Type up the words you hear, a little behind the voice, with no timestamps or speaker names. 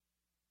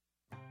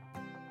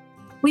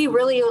we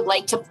really would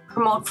like to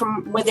promote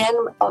from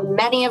within.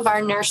 Many of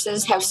our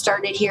nurses have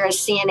started here as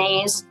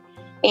CNAs,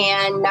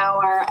 and now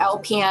our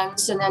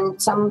LPNs, and then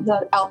some of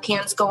the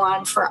LPNs go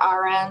on for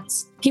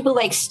RNs. People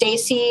like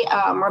Stacy,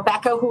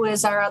 Rebecca, who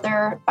is our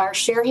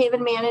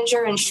Sharehaven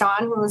manager, and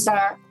Sean, who is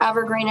our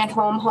Evergreen at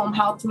Home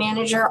health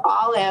manager,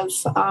 all have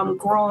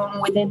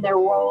grown within their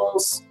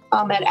roles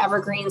at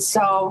Evergreen.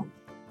 So,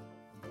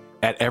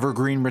 at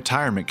Evergreen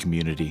Retirement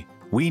Community,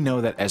 we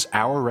know that as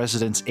our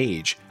residents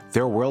age,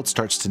 their world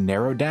starts to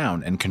narrow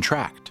down and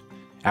contract.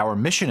 Our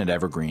mission at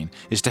Evergreen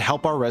is to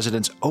help our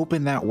residents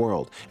open that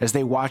world as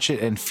they watch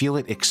it and feel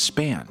it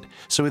expand.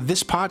 So with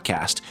this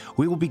podcast,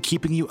 we will be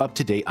keeping you up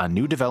to date on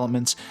new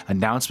developments,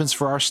 announcements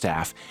for our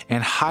staff,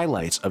 and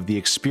highlights of the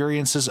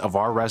experiences of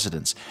our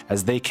residents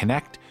as they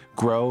connect,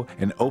 grow,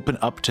 and open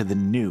up to the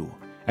new.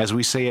 As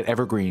we say at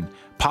Evergreen,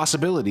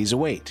 possibilities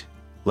await.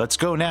 Let's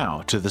go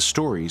now to the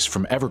Stories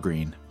from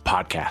Evergreen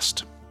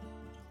podcast.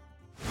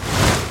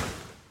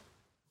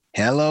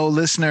 Hello,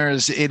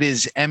 listeners. It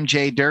is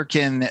MJ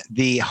Durkin,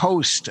 the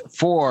host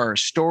for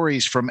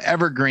Stories from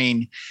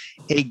Evergreen,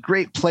 a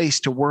great place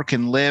to work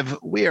and live.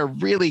 We are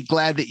really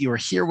glad that you are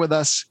here with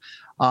us.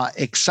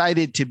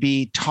 Excited to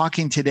be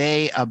talking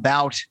today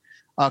about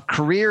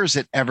careers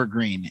at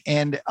Evergreen.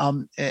 And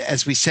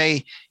as we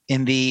say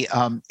in the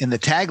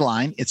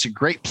tagline, it's a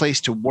great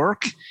place to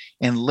work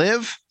and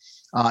live.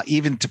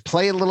 Even to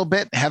play a little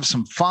bit, have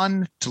some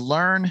fun, to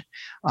learn,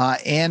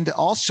 and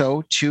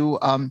also to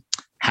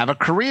have a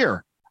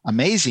career.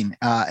 Amazing.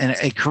 And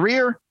a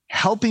career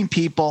helping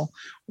people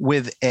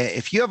with,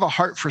 if you have a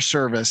heart for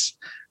service,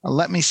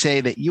 let me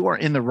say that you are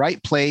in the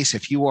right place.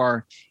 If you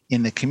are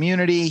in the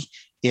community,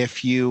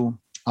 if you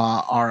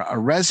are a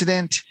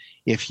resident,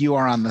 if you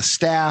are on the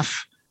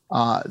staff,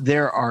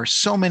 there are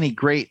so many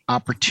great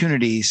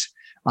opportunities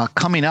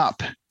coming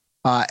up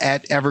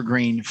at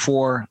Evergreen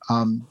for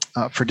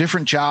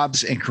different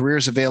jobs and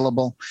careers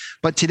available.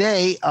 But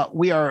today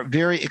we are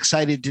very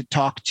excited to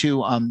talk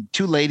to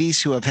two ladies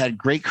who have had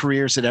great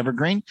careers at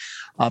Evergreen,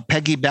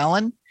 Peggy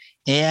Bellin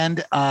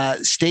and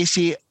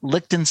Stacy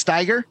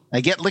Lichtensteiger.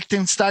 I get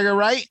Lichtensteiger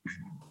right?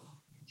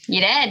 You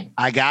did.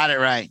 I got it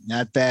right.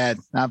 Not bad.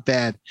 Not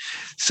bad.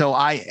 So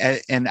I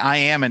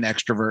am an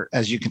extrovert,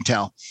 as you can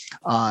tell.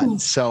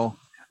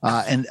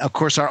 And of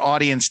course, our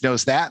audience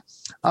knows that.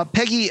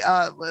 Peggy,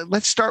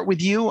 let's start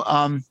with you.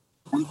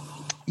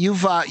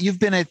 You've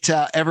been at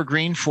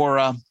Evergreen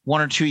for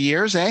 1 or 2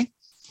 years, eh?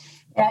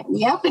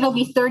 Yep, it'll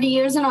be 30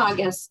 years in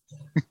August.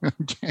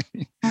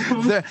 Okay.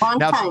 Long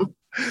time.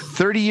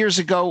 30 years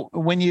ago,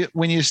 when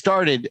you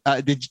started,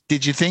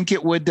 did you think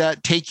it would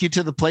take you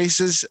to the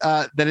places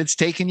that it's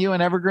taken you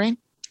in Evergreen?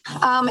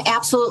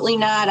 Absolutely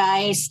not.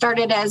 I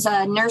started as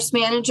a nurse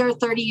manager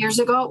 30 years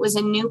ago. It was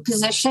a new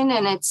position,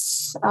 and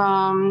it's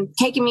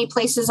taken me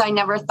places I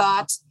never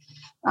thought.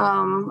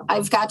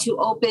 I've got to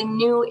open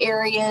new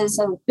areas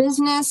of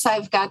business.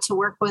 I've got to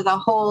work with a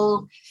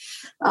whole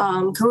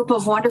group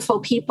of wonderful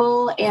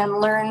people and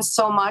learn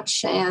so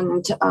much,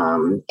 and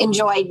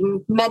enjoyed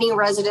many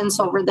residents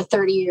over the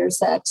 30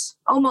 years,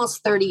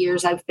 almost 30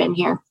 years I've been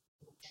here.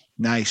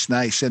 Nice.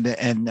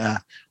 And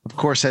of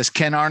course, as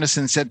Ken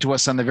Arneson said to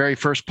us on the very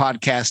first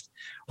podcast,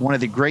 one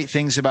of the great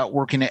things about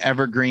working at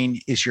Evergreen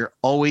is you're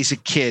always a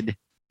kid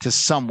to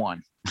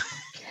someone.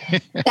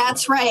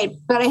 That's right.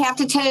 But I have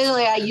to tell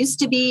you, I used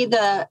to be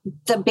the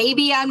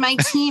baby on my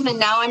team, and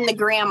now I'm the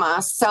grandma.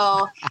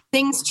 So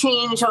things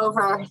change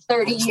over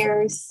 30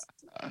 years.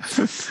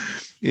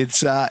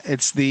 It's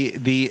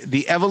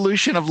the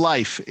evolution of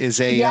life is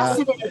a yes,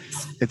 it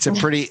is.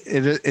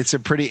 It's a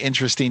pretty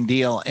interesting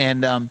deal.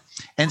 And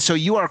so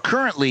you're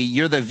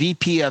the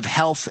VP of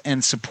Health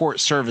and Support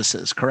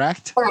Services,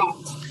 correct?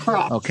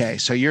 Correct. Okay.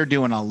 So you're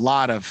doing a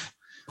lot of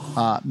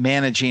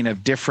managing of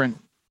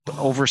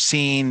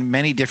overseeing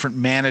many different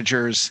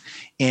managers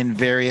in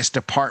various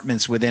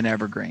departments within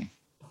Evergreen.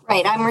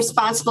 Right. I'm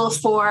responsible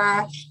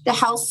for the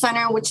health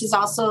center, which is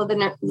also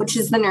the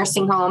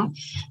nursing home.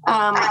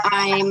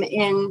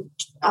 I'm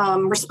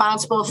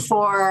responsible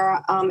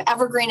for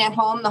Evergreen at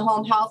Home, the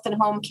home health and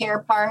home care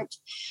part,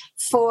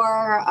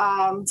 for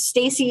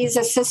Stacy's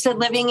assisted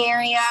living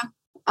area,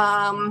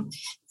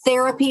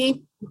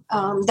 therapy.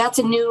 That's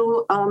a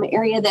new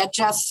area that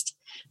just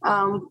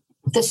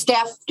the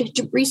staff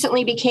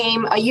recently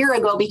a year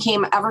ago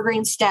became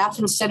Evergreen staff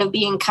instead of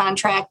being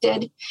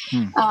contracted.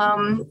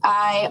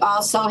 I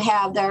also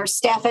have their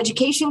staff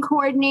education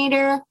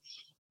coordinator,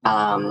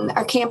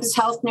 our campus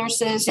health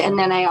nurses, and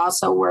then I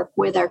also work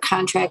with our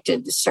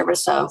contracted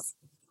service of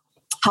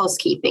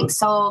housekeeping.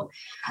 So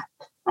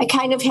I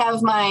kind of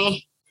have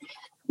my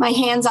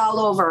hands all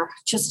over,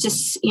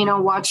 just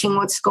watching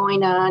what's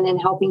going on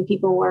and helping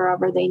people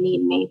wherever they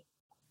need me.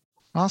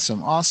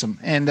 Awesome.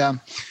 And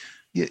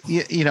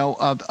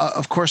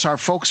of course, our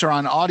folks are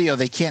on audio.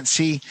 They can't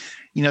see,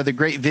 the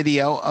great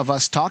video of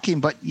us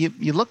talking, but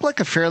you look like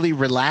a fairly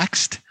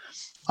relaxed,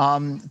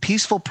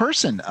 peaceful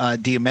person.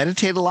 Do you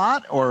meditate a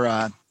lot,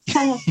 or?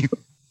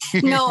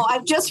 No,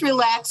 I've just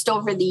relaxed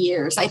over the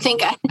years. I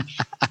think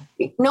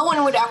no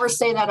one would ever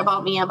say that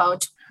about me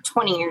about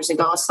 20 years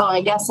ago. So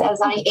I guess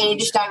as I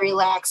aged, I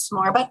relaxed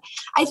more. But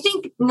I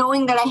think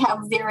knowing that I have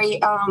very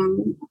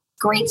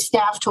great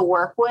staff to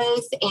work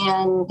with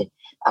and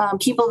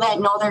people that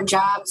know their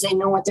jobs, they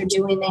know what they're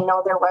doing, they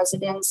know their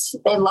residents,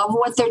 they love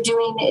what they're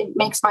doing, it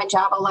makes my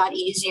job a lot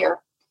easier.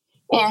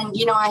 And,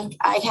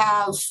 I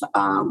have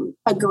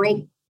a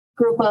great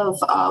group of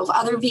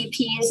other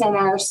VPs and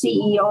our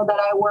CEO that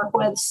I work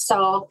with.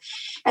 So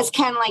as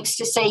Ken likes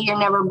to say, you're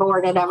never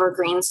bored at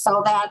Evergreen.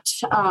 So that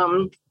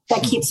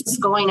keeps us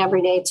going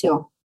every day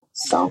too.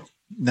 So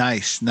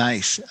nice.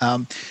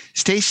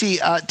 Stacy,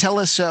 tell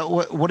us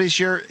what is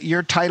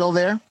your title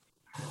there?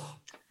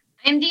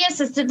 I'm the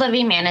assisted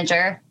living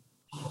manager.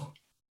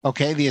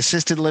 Okay, the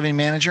assisted living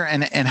manager.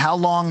 And how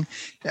long,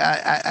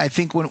 I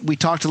think when we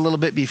talked a little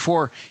bit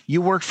before,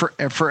 you worked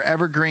for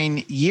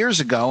Evergreen years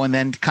ago and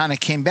then kind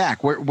of came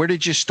back. Where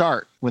did you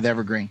start with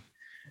Evergreen?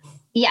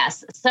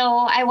 Yes. So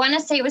I want to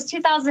say it was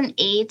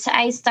 2008.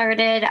 I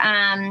started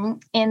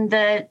in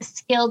the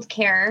skilled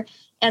care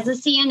as a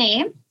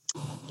CNA,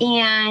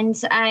 and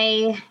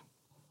I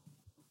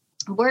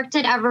worked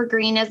at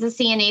Evergreen as a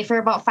CNA for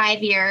about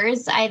 5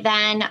 years. I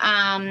then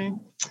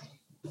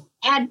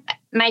had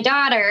my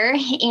daughter,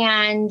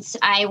 and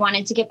I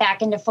wanted to get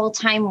back into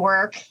full-time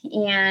work.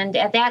 And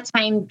at that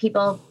time,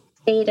 people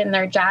stayed in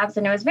their jobs,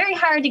 and it was very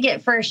hard to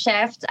get first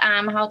shift,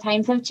 how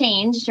times have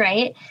changed,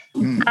 right?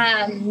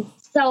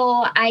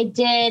 So I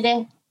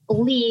did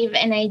leave,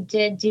 and I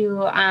did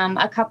do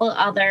a couple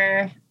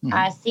other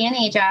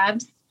CNA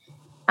jobs.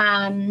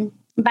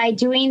 By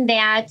doing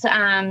that,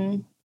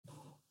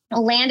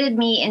 landed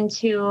me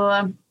into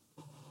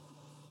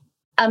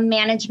a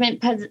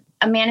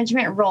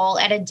management role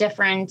at a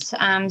different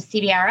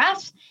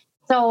CBRF.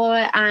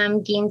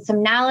 So gained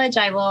some knowledge.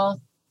 I'm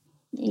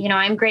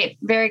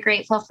very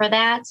grateful for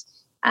that.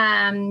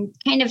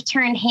 Kind of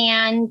turned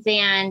hands,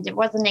 and it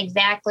wasn't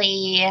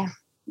exactly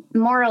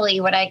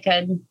morally what I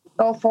could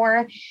go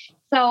for.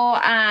 So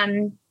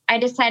I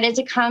decided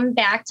to come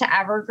back to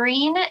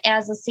Evergreen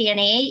as a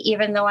CNA,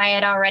 even though I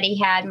had already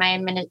had my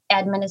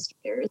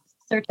administrator's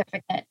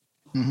certificate.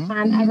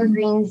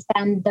 Evergreen's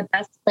been the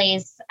best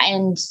place.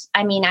 And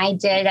I mean, I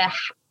did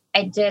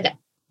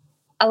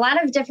a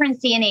lot of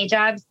different CNA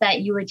jobs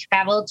that you would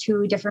travel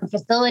to different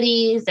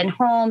facilities and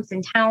homes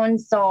and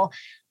towns. So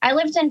I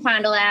lived in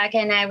Fond du Lac,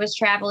 and I was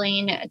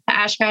traveling to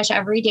Osh-Kosh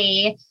every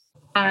day.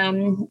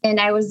 And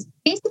I was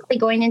basically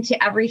going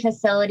into every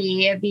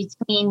facility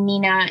between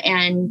Neenah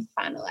and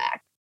Fond du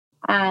Lac.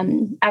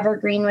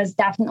 Evergreen was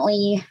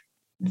definitely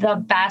the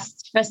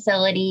best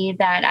facility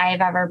that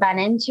I've ever been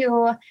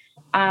into.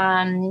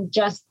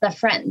 Just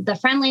the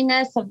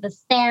friendliness of the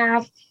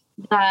staff,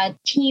 the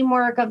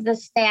teamwork of the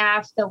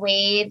staff, the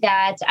way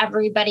that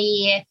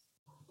everybody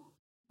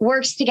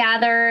works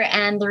together,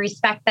 and the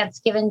respect that's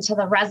given to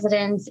the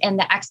residents, and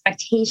the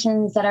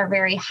expectations that are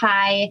very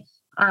high.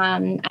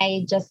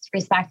 I just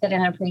respected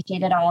and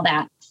appreciated all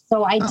that.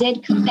 So I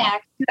did come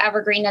back to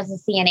Evergreen as a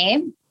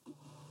CNA,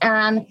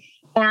 and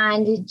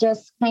it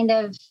just kind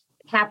of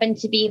happened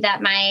to be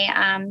that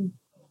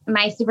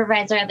my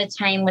supervisor at the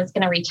time was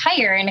going to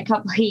retire in a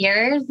couple of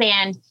years,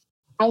 and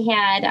I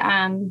had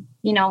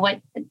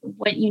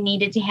what you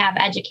needed to have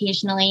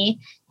educationally,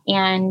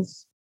 and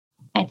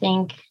I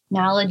think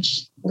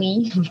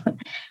knowledgely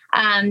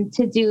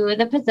to do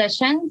the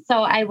position.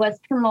 So I was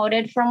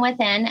promoted from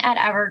within at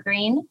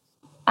Evergreen.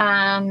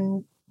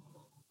 I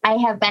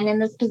have been in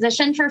this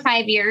position for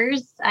 5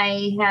 years.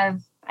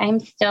 I'm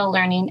still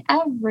learning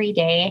every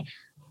day.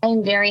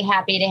 I'm very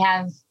happy to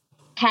have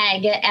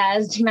Peg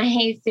as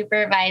my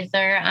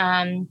supervisor.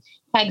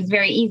 Peg's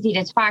very easy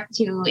to talk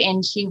to,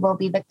 and she will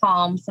be the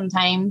calm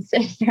sometimes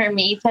for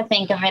me to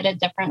think of it a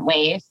different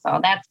way. So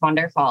that's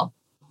wonderful.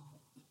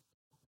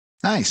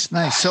 Nice.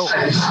 So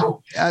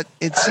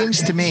it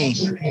seems to me,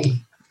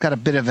 I've got a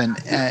bit of an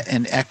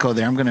echo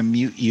there. I'm going to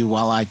mute you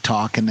while I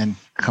talk and then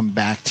come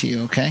back to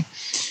you. Okay.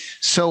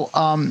 So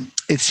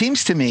it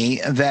seems to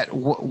me that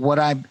what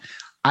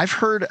I've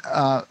heard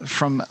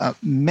from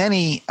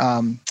many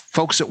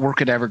folks that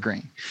work at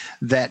Evergreen,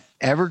 that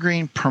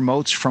Evergreen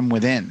promotes from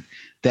within,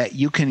 that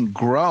you can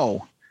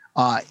grow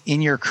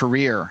in your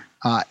career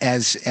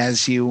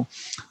as you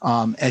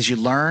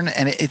learn.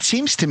 And it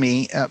seems to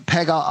me,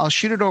 Peg, I'll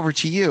shoot it over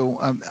to you,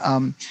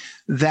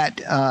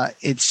 that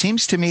it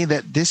seems to me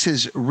that this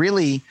is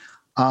really,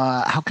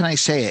 how can I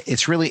say it?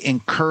 It's really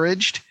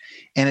encouraged,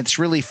 and it's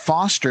really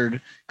fostered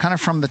kind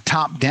of from the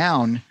top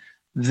down,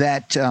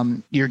 that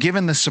you're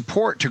given the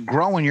support to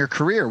grow in your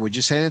career. Would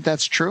you say that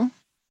that's true?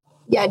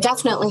 Yeah,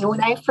 definitely.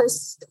 When I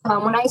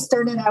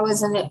started, I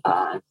was an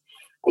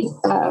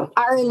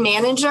RN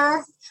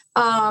manager.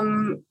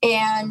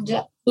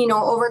 And,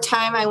 over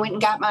time, I went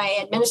and got my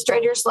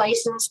administrator's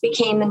license,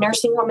 became the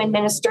nursing home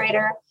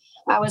administrator.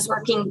 I was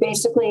working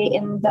basically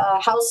in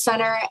the health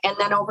center. And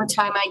then over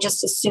time, I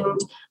just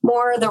assumed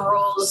more of the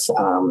roles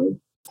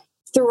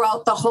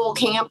throughout the whole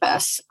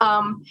campus.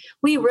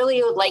 We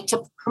really would like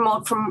to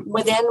promote from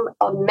within.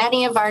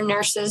 Many of our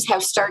nurses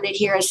have started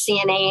here as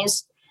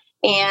CNAs.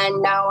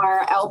 and now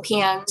our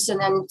LPNs, and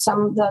then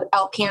some of the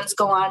LPNs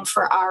go on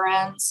for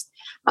RNs.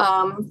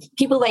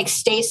 People like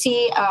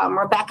Stacy,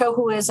 Rebecca,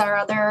 who is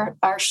our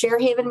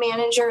Sharehaven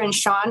manager, and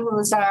Sean, who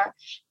is our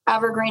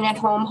Evergreen at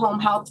home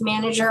health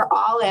manager,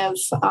 all have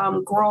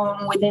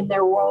grown within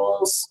their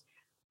roles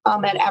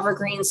at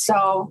Evergreen.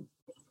 So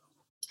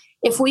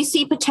if we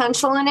see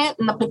potential in it,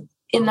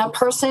 and the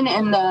person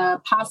and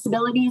the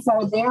possibilities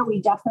are there, we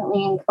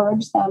definitely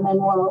encourage them, and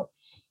we'll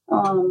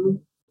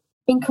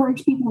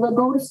encourage people to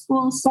go to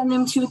school, send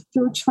them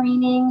through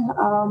training,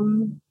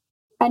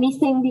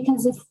 anything,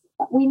 because if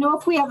we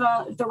have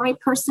the right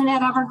person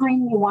at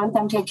Evergreen, we want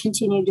them to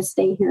continue to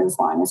stay here as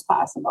long as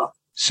possible.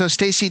 So,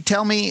 Stacy,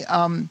 tell me,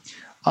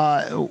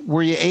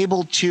 were you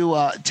able to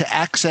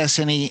access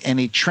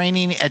any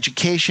training,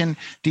 education?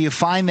 Do you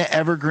find that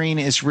Evergreen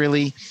is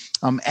really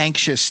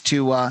anxious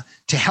to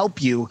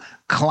help you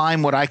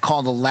climb what I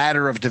call the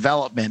ladder of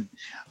development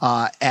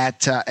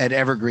at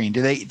Evergreen?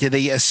 Do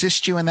they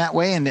assist you in that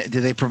way, and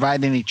do they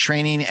provide any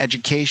training,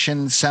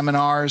 education,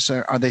 seminars?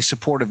 Or are they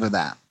supportive of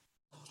that?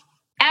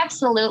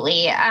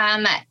 Absolutely.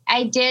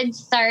 I did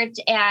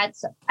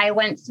I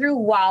went through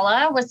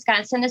WALA,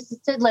 Wisconsin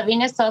Assisted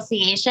Living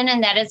Association,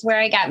 and that is where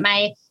I got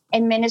my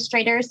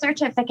administrator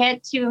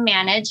certificate to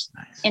manage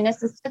in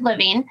assisted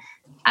living.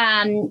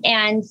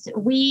 And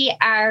we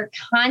are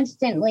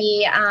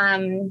constantly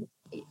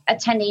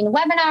attending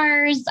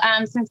webinars.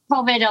 Since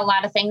COVID, a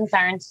lot of things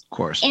aren't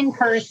in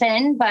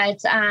person, but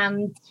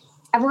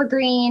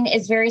Evergreen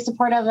is very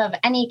supportive of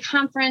any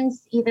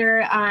conference,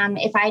 either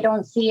if I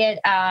don't see it,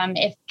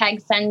 if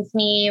Peg sends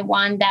me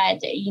one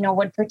that,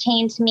 would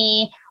pertain to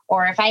me,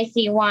 or if I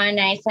see one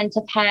I send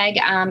to Peg.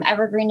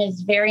 Evergreen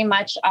is very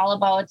much all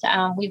about,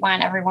 we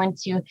want everyone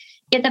to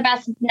get the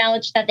best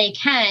knowledge that they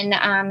can.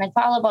 It's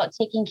all about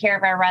taking care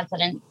of our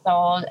residents.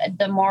 So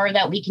the more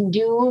that we can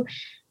do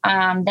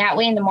that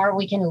way, and the more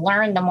we can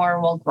learn, the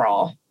more we'll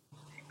grow.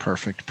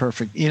 Perfect.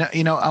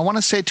 I want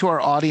to say to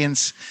our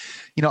audience,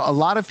 a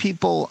lot of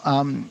people,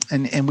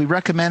 and we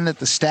recommend that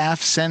the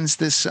staff sends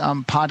this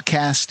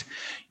podcast,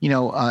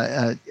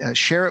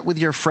 share it with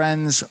your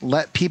friends,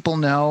 let people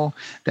know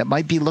that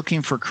might be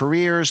looking for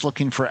careers,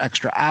 looking for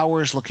extra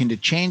hours, looking to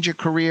change a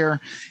career.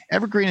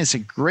 Evergreen is a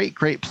great,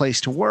 great place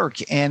to work.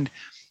 And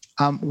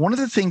one of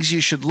the things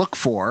you should look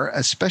for,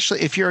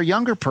 especially if you're a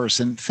younger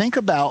person, think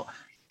about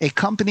a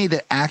company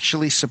that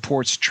actually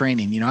supports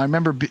training. I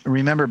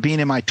remember being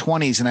in my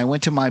 20s, and I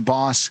went to my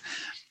boss,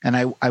 and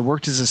I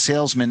worked as a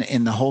salesman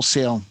in the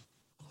wholesale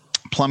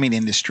plumbing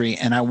industry,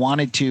 and I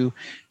wanted to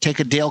take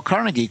a Dale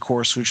Carnegie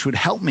course, which would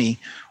help me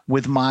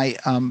with my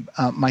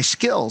my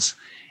skills.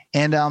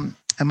 And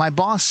my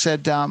boss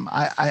said,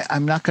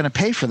 I'm not going to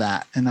pay for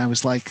that. And I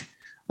was like,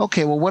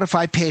 okay, well, what if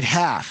I paid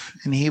half?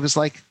 And he was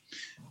like,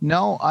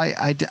 no,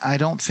 I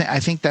don't think, I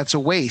think that's a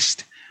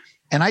waste.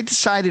 And I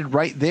decided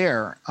right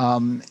there,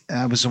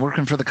 I was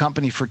working for the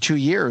company for 2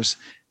 years,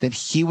 that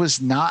he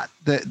was not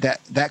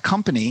that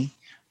company,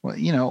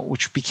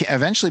 which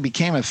eventually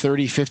became a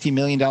 $30, $50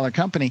 million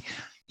company.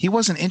 He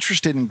wasn't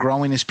interested in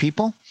growing his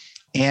people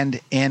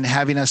and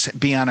having us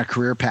be on a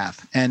career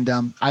path. And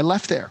I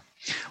left there.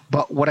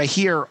 But what I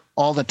hear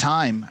all the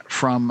time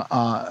from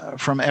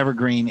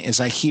Evergreen is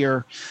I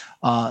hear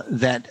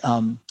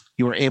that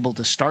you were able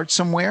to start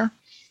somewhere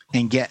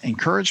and get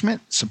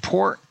encouragement,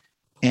 support,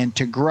 and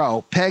to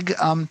grow. Peg,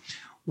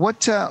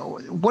 what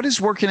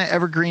is working at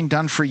Evergreen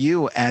done for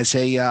you as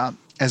a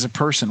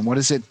person? What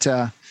is it?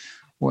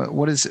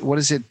 What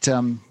is it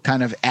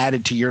kind of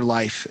added to your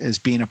life as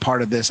being a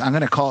part of this? I'm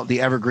going to call it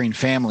the Evergreen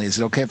family. Is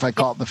it okay if I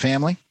call it the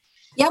family?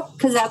 Yep,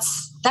 because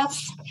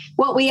that's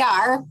what we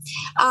are.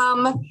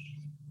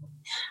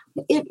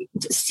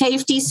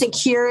 Safety,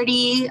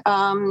 security,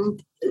 the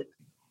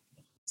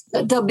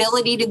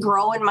ability to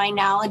grow in my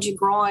knowledge,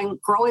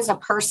 grow as a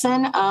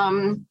person.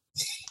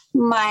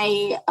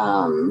 My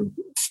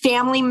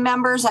family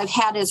members I've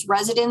had as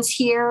residents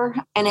here,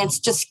 and it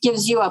just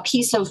gives you a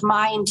peace of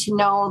mind to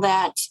know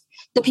that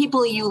the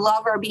people you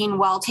love are being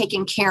well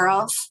taken care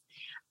of.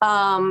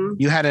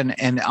 You had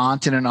an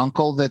aunt and an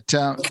uncle that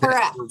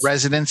were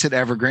residents at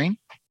Evergreen?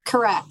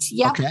 Correct.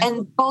 Yep. Okay.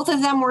 And both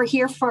of them were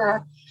here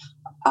for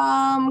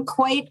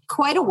quite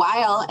a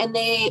while, and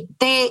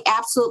they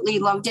absolutely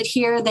loved it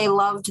here. They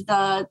loved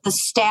the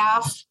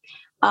staff.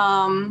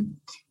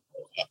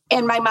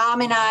 And my mom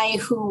and I,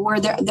 who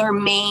were their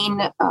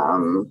main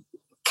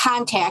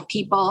contact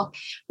people,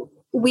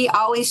 we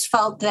always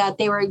felt that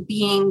they were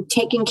being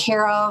taken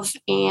care of,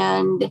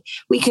 and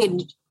we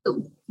could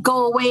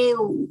go away,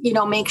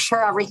 make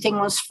sure everything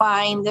was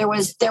fine. There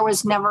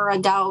was never a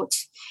doubt.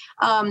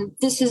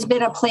 This has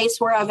been a place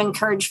where I've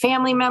encouraged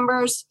family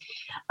members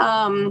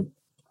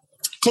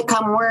to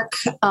come work.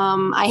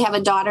 I have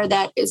a daughter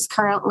that is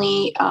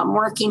currently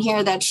working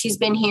here, that she's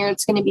been here.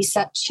 It's going to be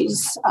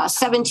she's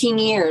 17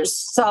 years.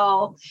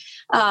 So,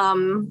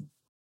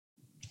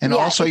 And Yeah,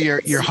 also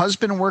your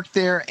husband worked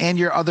there and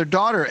your other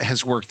daughter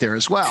has worked there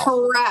as well.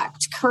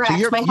 Correct. So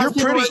you're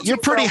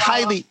pretty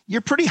highly.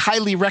 you're pretty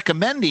highly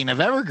recommending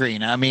of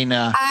Evergreen. I mean,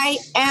 I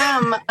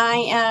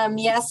am.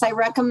 Yes, I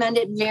recommend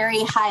it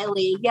very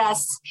highly.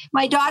 Yes,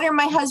 my daughter,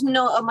 my husband,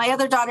 my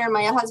other daughter, and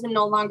my husband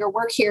no longer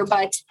work here,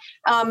 but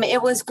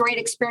it was great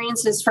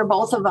experiences for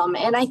both of them.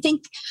 And I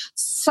think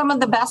some of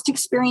the best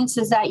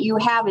experiences that you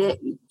have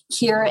it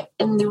here,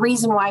 and the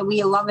reason why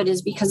we love it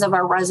is because of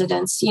our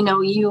residents.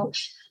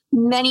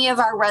 Many of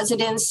our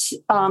residents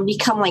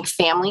become like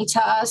family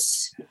to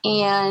us.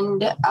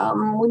 And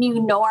when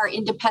you know our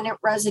independent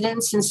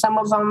residents, and some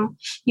of them,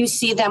 you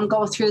see them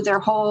go through their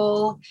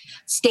whole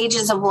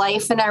stages of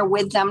life and are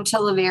with them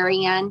till the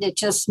very end, it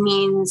just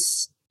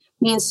means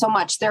so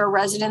much. There are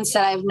residents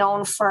that I've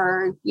known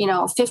for,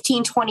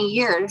 15, 20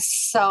 years.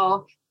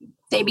 So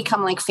they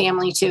become like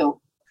family too.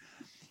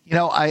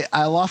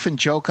 I'll often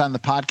joke on the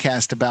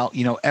podcast about,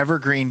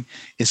 Evergreen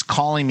is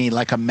calling me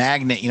like a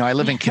magnet. I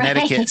live in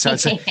Connecticut, so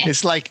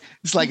it's like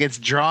it's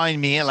drawing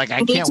me in. Like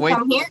I can't wait.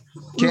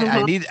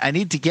 I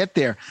need to get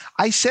there.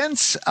 I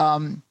sense,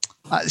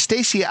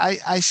 Stacy,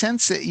 I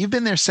sense that you've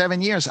been there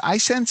 7 years. I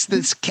sense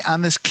this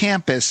on this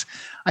campus.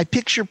 I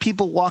picture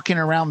people walking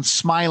around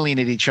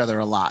smiling at each other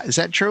a lot. Is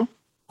that true?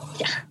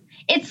 Yeah.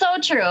 It's so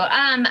true.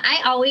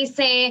 I always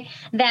say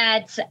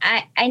that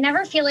I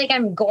never feel like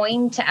I'm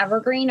going to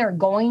Evergreen or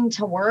going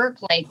to work.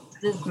 Like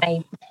this is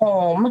my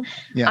home.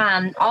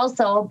 Yeah.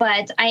 Also,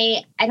 but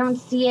I don't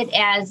see it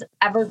as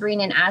Evergreen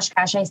and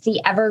Osh-Kosh. I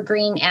see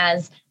Evergreen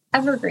as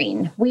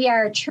Evergreen. We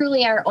are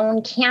truly our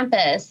own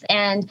campus.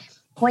 And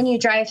when you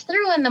drive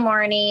through in the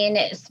morning,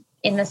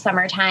 in the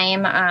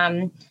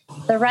summertime,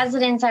 the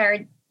residents are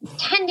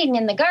tending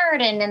in the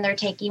garden and they're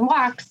taking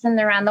walks and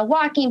they're on the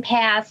walking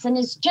paths. And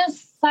it's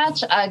just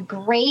such a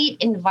great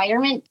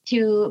environment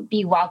to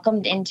be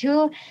welcomed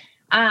into.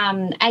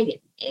 Sometimes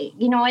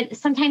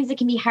it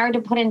can be hard to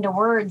put into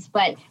words,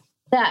 but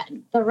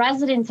the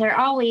residents are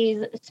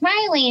always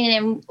smiling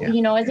and,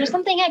 is there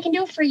something I can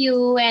do for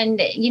you? And,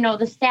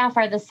 the staff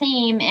are the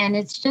same, and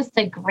it's just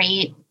a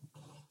great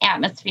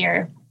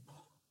atmosphere.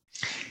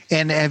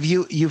 And have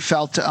you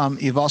felt,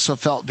 you've also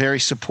felt very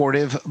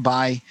supportive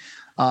by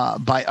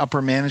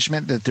upper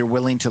management, that they're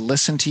willing to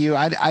listen to you?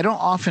 I don't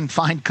often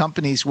find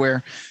companies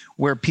where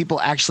people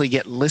actually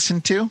get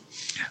listened to,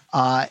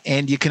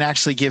 and you can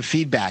actually give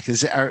feedback.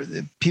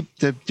 Do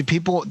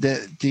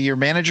your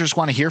managers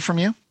want to hear from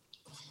you?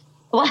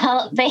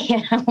 Well, they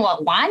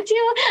want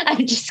to?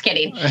 I'm just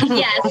kidding.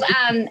 Yes,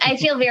 I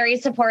feel very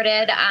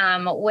supported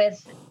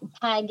with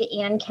Peg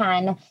and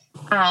Ken.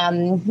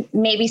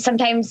 Maybe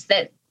sometimes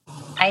that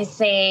I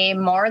say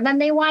more than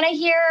they want to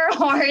hear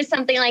or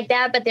something like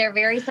that, but they're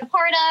very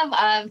supportive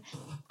of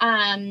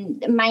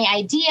my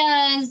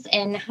ideas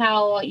and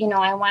how,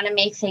 I want to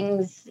make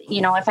things,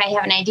 if I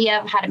have an idea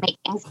of how to make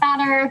things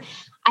better.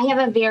 I have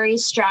a very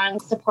strong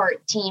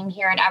support team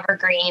here at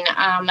Evergreen.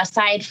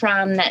 Aside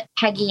from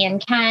Peggy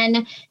and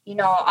Ken,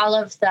 all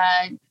of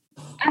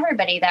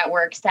everybody that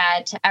works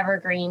at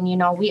Evergreen,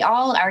 we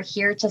all are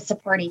here to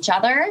support each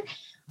other.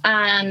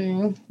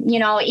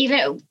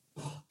 Even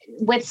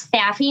with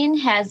staffing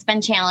has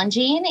been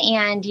challenging,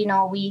 and,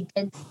 we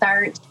did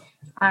start,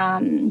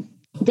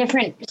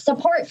 different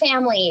support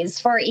families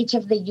for each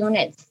of the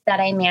units that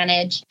I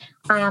manage.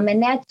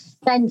 And that's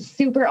been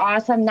super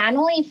awesome, not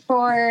only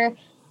for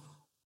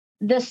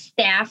the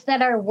staff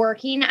that are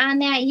working on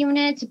that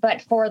unit,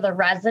 but for the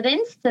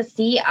residents to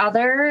see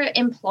other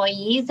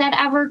employees at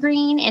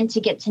Evergreen and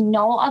to get to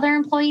know other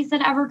employees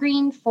at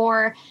Evergreen,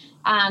 for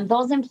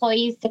those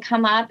employees to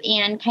come up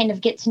and kind of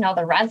get to know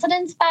the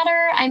residents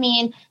better. I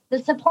mean, the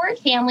support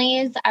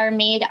families are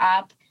made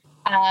up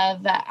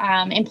of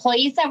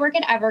employees that work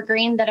at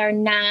Evergreen that are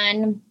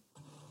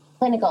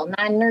non-clinical,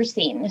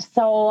 non-nursing.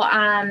 So,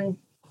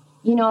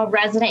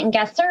 resident and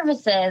guest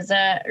services,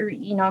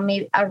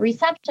 maybe a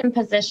reception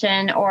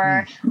position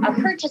or a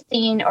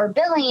purchasing or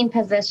billing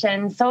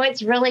position. So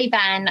it's really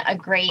been a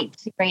great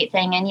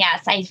thing. And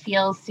yes, I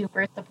feel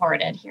super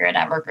supported here at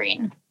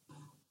Evergreen.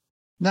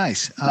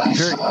 Nice. A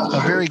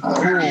very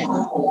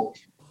cool,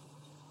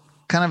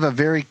 kind of a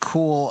very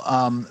cool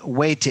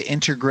way to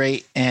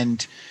integrate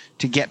and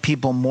to get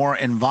people more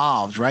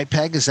involved, right,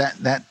 Peg? Is that?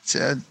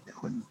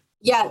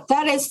 Yeah,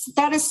 that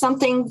is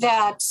something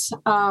that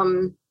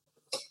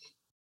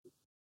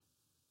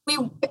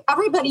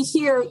everybody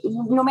here,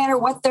 no matter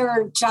what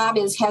their job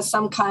is, has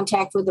some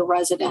contact with the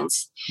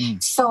residents.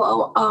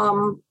 So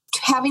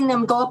having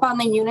them go up on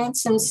the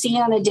units and see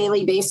on a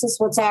daily basis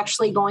what's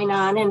actually going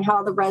on and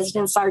how the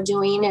residents are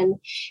doing, and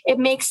it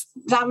makes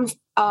them,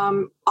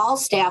 all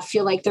staff,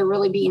 feel like they're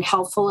really being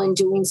helpful and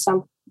doing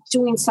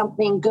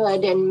something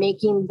good and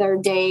making their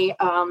day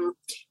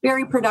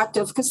very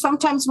productive. Because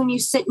sometimes when you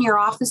sit in your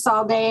office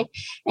all day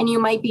and you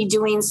might be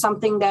doing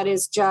something that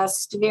is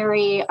just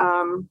very,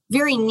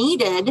 very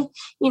needed,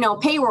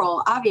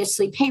 payroll,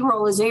 obviously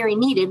payroll is very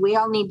needed. We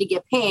all need to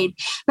get paid,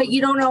 but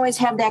you don't always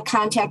have that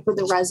contact with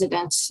the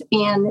residents.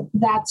 And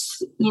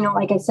that's,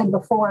 like I said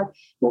before,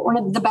 one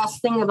of the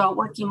best thing about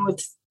working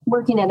with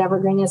working at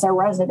Evergreen as our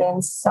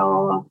residents.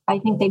 So I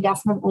think they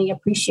definitely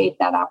appreciate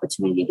that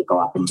opportunity to go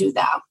up and do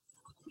that.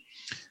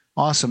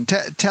 Awesome.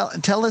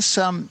 Tell us,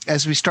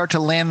 as we start to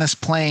land this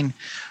plane,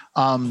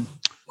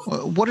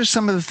 what are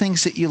some of the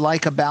things that you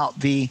like about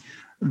the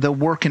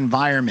work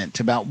environment,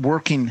 about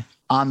working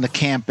on the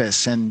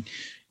campus? And,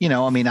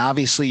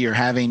 obviously you're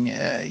having,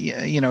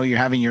 you're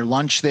having your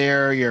lunch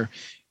there, you're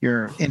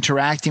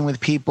interacting with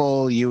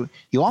people. You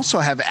also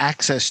have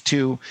access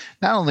to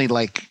not only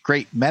like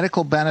great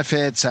medical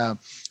benefits, a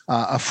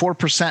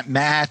 4%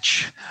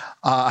 match.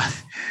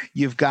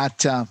 You've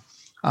got,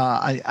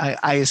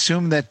 I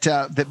assume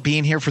that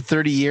being here for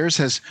 30 years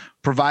has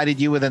provided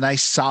you with a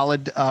nice,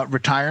 solid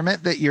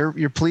retirement that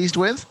you're pleased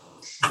with.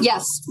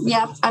 Yes.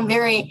 Yeah. I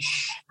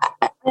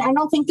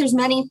don't think there's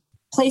many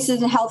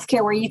places in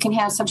healthcare where you can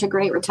have such a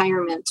great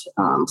retirement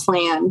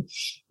plan.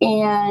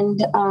 And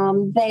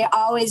they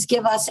always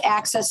give us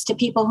access to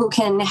people who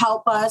can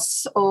help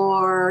us,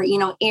 or,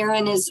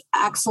 Aaron is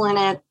excellent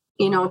at,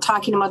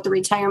 talking about the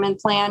retirement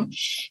plan.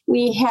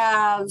 We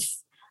have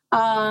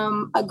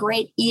a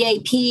great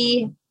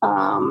EAP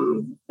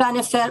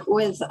benefit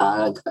with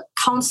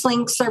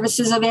counseling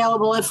services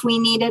available if we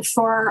need it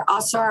for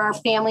us or our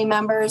family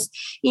members,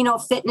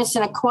 fitness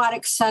and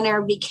aquatic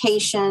center,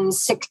 vacation,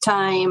 sick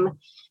time.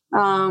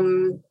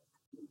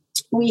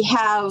 We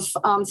have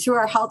through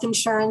our health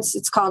insurance,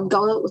 it's called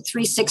Go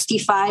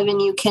 365,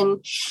 and you can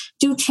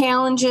do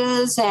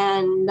challenges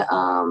and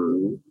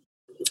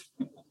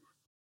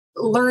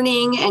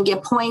learning and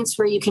get points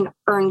where you can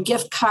earn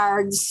gift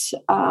cards.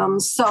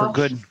 For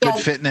good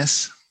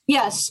fitness.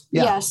 Yes.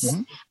 Yeah. Yes.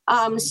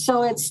 Mm-hmm.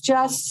 So it's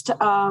just,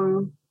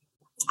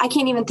 I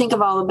can't even think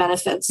of all the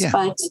benefits,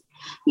 but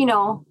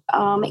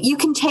you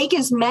can take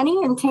as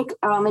many and take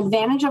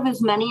advantage of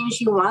as many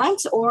as you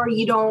want, or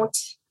you don't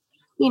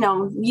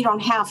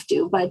have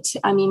to, but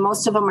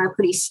most of them are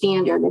pretty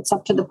standard. It's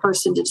up to the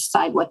person to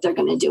decide what they're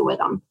going to do with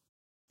them.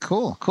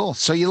 Cool.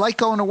 So you like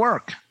going to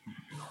work?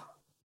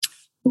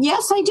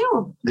 Yes, I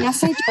do.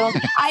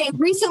 I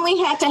recently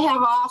had to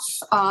have off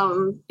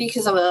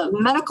because of a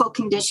medical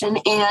condition,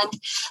 and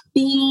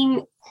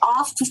being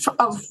off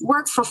of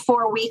work for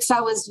 4 weeks,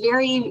 I was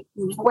very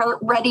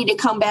ready to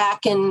come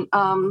back and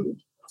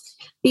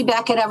be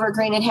back at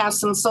Evergreen and have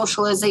some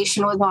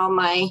socialization with all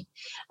my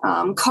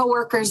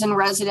coworkers and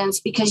residents,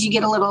 because you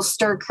get a little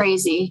stir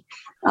crazy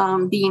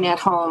being at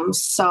home.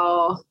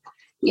 So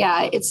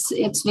yeah,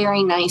 it's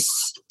very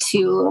nice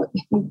to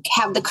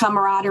have the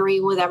camaraderie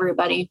with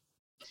everybody.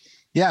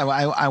 Yeah,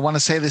 I want to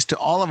say this to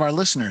all of our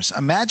listeners.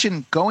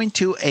 Imagine going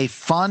to a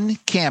fun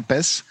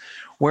campus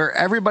where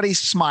everybody's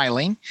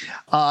smiling.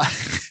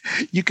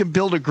 You can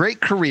build a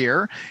great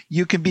career.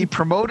 You can be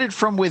promoted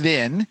from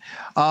within.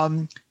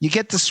 You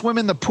get to swim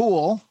in the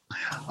pool.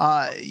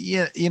 And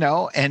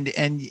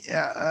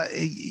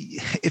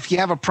if you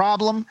have a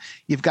problem,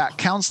 you've got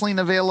counseling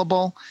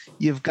available.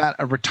 You've got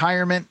a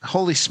retirement.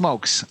 Holy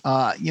smokes!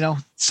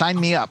 Sign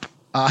me up.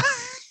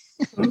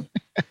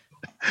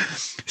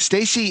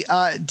 Stacy,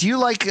 do you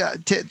like?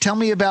 Tell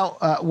me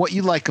about what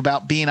you like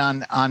about being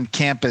on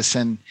campus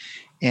and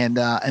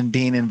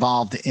being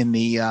involved in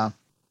the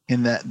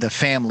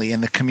family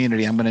and the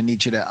community. I'm going to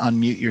need you to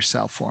unmute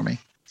yourself for me.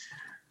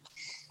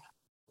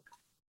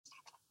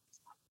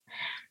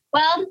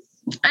 Well,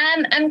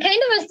 I'm kind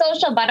of a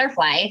social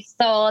butterfly,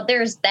 so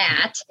there's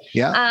that.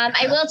 Yeah.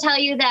 I will tell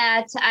you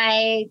that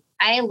I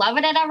love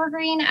it at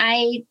Evergreen.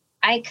 I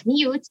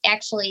commute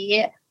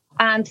actually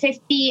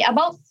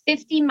about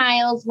 50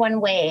 miles one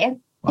way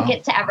to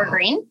get to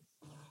Evergreen.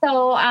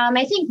 So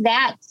I think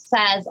that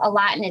says a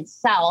lot in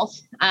itself.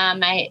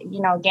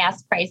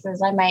 Gas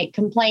prices I might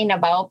complain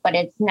about, but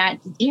it's not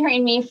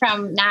deterring me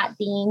from not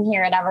being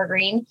here at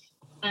Evergreen.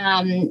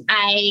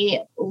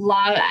 I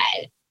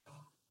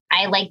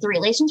like the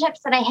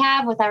relationships that I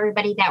have with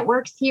everybody that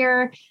works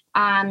here.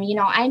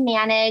 I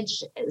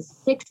manage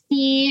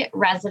 60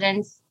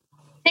 residents,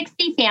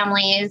 60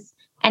 families,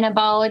 and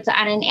about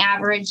on an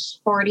average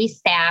 40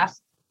 staff.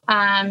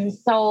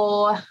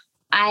 So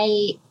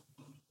I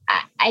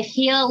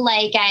feel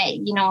like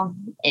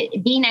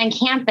being on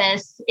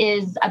campus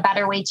is a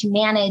better way to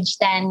manage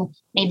than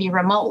maybe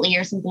remotely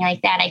or something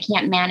like that. I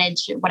can't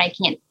manage what I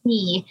can't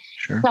see.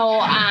 Sure. So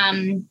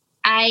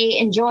I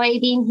enjoy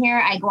being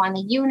here. I go on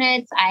the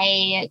units.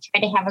 I try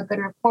to have a good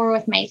rapport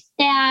with my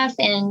staff,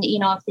 and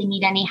if they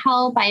need any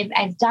help,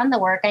 I've done the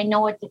work. I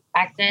know what's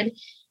expected.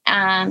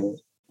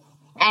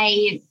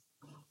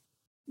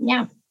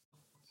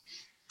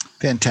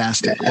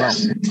 Fantastic. Well,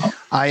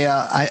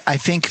 I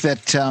think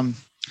that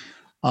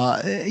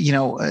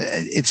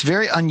it's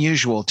very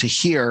unusual to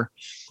hear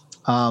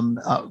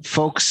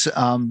folks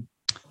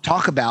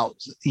talk about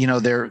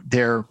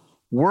their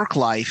work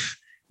life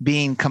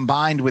being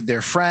combined with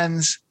their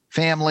friends,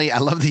 family. I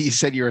love that you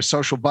said you're a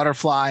social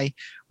butterfly,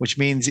 which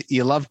means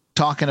you love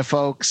talking to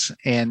folks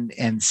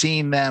and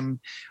seeing them,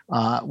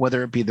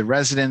 whether it be the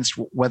residents,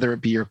 whether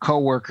it be your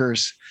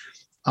coworkers.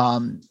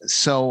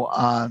 So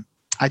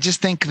I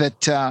just think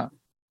that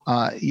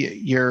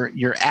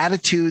your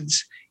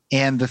attitudes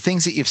And the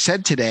things that you've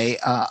said today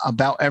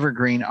about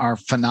Evergreen are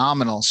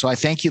phenomenal. So I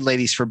thank you,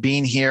 ladies, for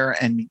being here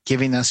and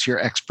giving us your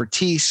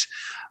expertise.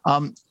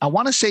 I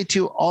want to say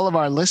to all of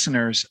our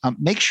listeners,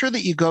 make sure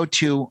that you go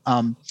to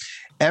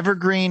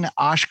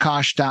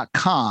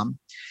evergreenoshkosh.com.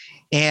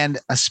 And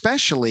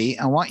especially,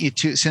 I want you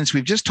to, since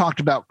we've just talked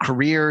about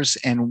careers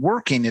and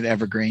working at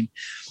Evergreen,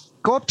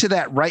 go up to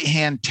that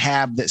right-hand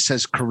tab that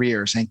says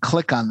careers and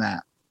click on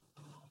that.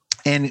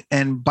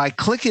 And by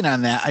clicking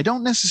on that, I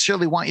don't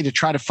necessarily want you to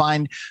try to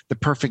find the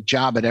perfect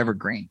job at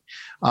Evergreen.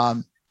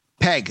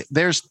 Peg,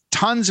 there's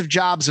tons of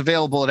jobs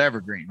available at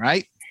Evergreen,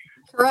 right?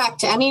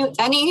 Correct.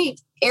 Any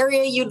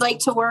area you'd like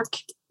to work,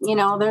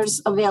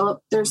 there's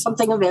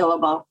something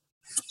available.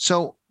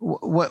 So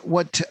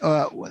what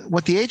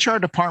the HR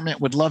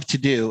department would love to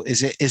do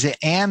is it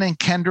Ann and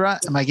Kendra?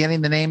 Am I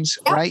getting the names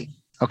right?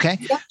 Okay.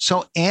 Yep.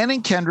 So Ann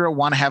and Kendra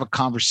want to have a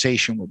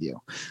conversation with you.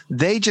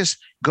 They just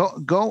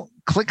go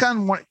click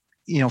on what,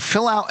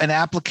 fill out an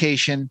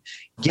application,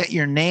 get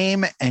your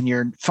name and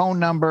your phone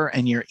number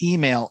and your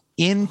email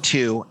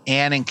into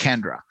Ann and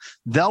Kendra.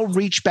 They'll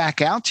reach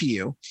back out to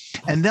you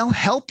and they'll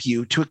help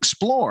you to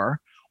explore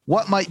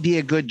what might be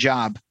a good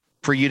job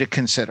for you to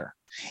consider.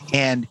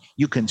 And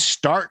you can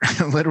start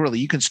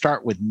you can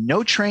start with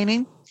no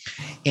training,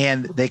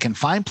 and they can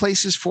find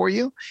places for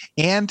you,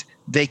 and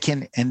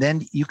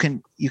then you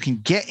can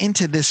get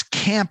into this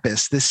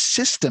campus, this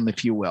system,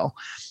 if you will.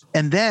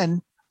 And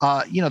then,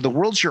 the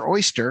world's your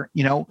oyster,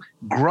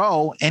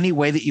 grow any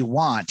way that you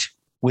want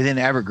within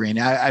Evergreen.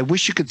 I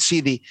wish you could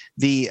see the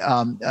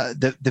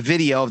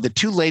video of the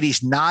two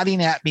ladies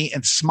nodding at me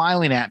and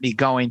smiling at me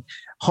going,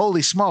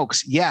 holy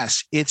smokes.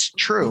 Yes, it's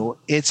true.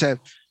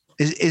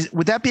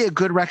 Would that be a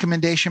good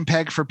recommendation,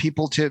 Peg, for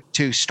people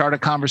to start a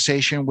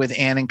conversation with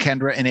Ann and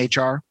Kendra in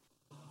HR?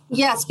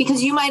 Yes,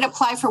 because you might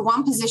apply for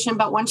one position,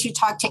 but once you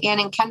talk to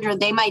Ann and Kendra,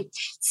 they might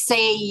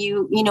say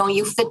you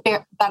fit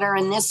better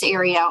in this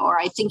area, or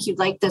I think you'd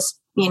like this,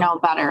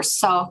 better.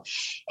 So,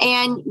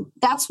 and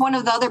that's one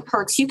of the other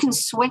perks. You can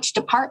switch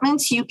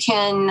departments. You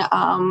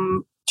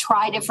can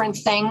try different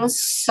things.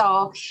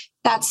 So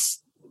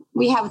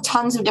we have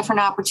tons of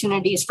different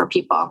opportunities for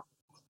people.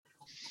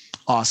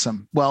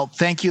 Awesome. Well,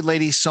 thank you,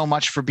 ladies, so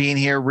much for being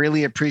here.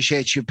 Really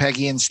appreciate you,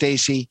 Peggy and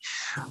Stacy,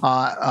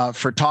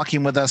 for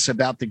talking with us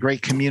about the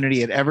great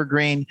community at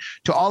Evergreen.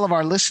 To all of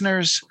our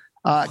listeners,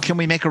 can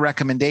we make a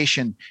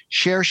recommendation?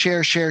 Share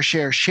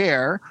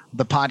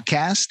the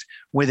podcast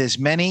with as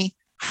many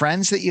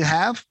friends that you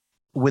have,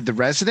 with the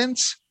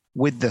residents,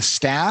 with the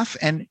staff.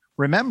 And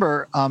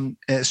remember,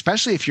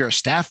 especially if you're a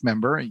staff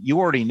member, you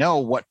already know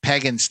what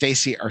Peg and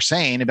Stacy are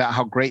saying about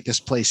how great this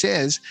place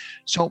is.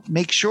 So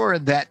make sure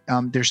that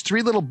there's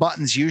 3 little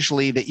buttons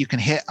usually that you can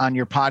hit on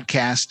your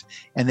podcast,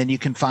 and then you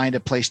can find a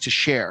place to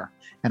share.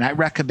 And I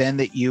recommend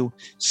that you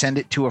send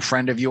it to a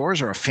friend of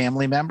yours or a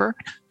family member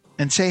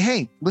and say,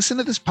 hey, listen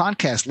to this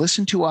podcast.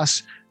 Listen to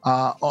us,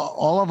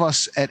 all of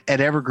us at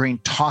Evergreen,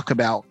 talk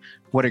about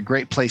what a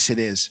great place it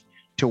is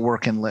to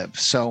work and live.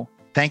 So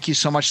thank you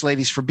so much,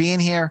 ladies, for being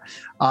here.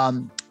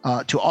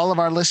 To all of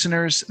our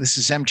listeners, this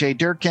is MJ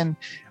Durkin,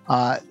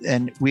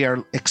 and we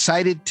are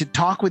excited to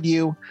talk with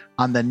you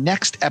on the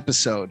next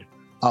episode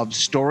of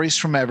Stories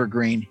from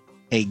Evergreen,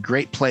 a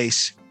great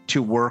place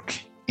to work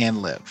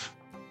and live.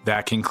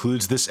 That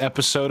concludes this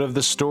episode of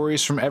the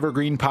Stories from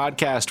Evergreen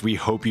podcast. We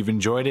hope you've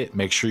enjoyed it.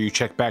 Make sure you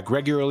check back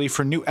regularly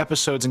for new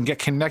episodes and get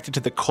connected to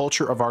the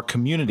culture of our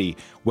community,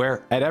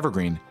 where at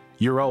Evergreen,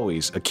 you're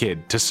always a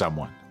kid to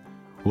someone.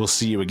 We'll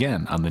see you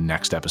again on the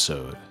next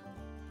episode.